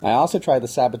I also tried the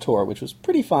Saboteur, which was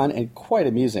pretty fun and quite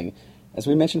amusing. As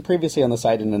we mentioned previously on the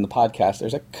site and in the podcast,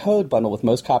 there's a code bundle with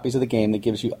most copies of the game that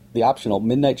gives you the optional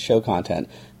Midnight Show content,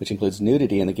 which includes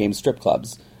nudity in the game's strip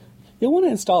clubs. You'll want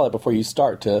to install it before you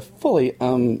start to fully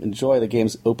enjoy the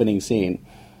game's opening scene.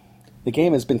 The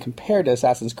game has been compared to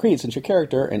Assassin's Creed since your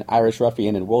character, an Irish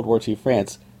ruffian in World War II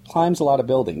France, climbs a lot of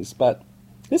buildings, but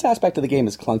this aspect of the game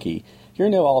is clunky. You're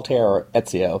no Altair or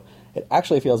Ezio. It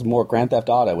actually feels more Grand Theft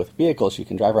Auto with vehicles you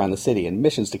can drive around the city and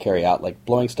missions to carry out, like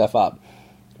blowing stuff up.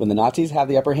 When the Nazis have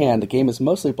the upper hand, the game is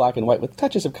mostly black and white with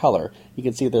touches of color. You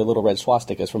can see their little red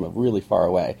swastikas from really far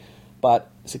away.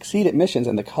 But succeed at missions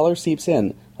and the color seeps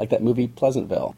in, like that movie Pleasantville.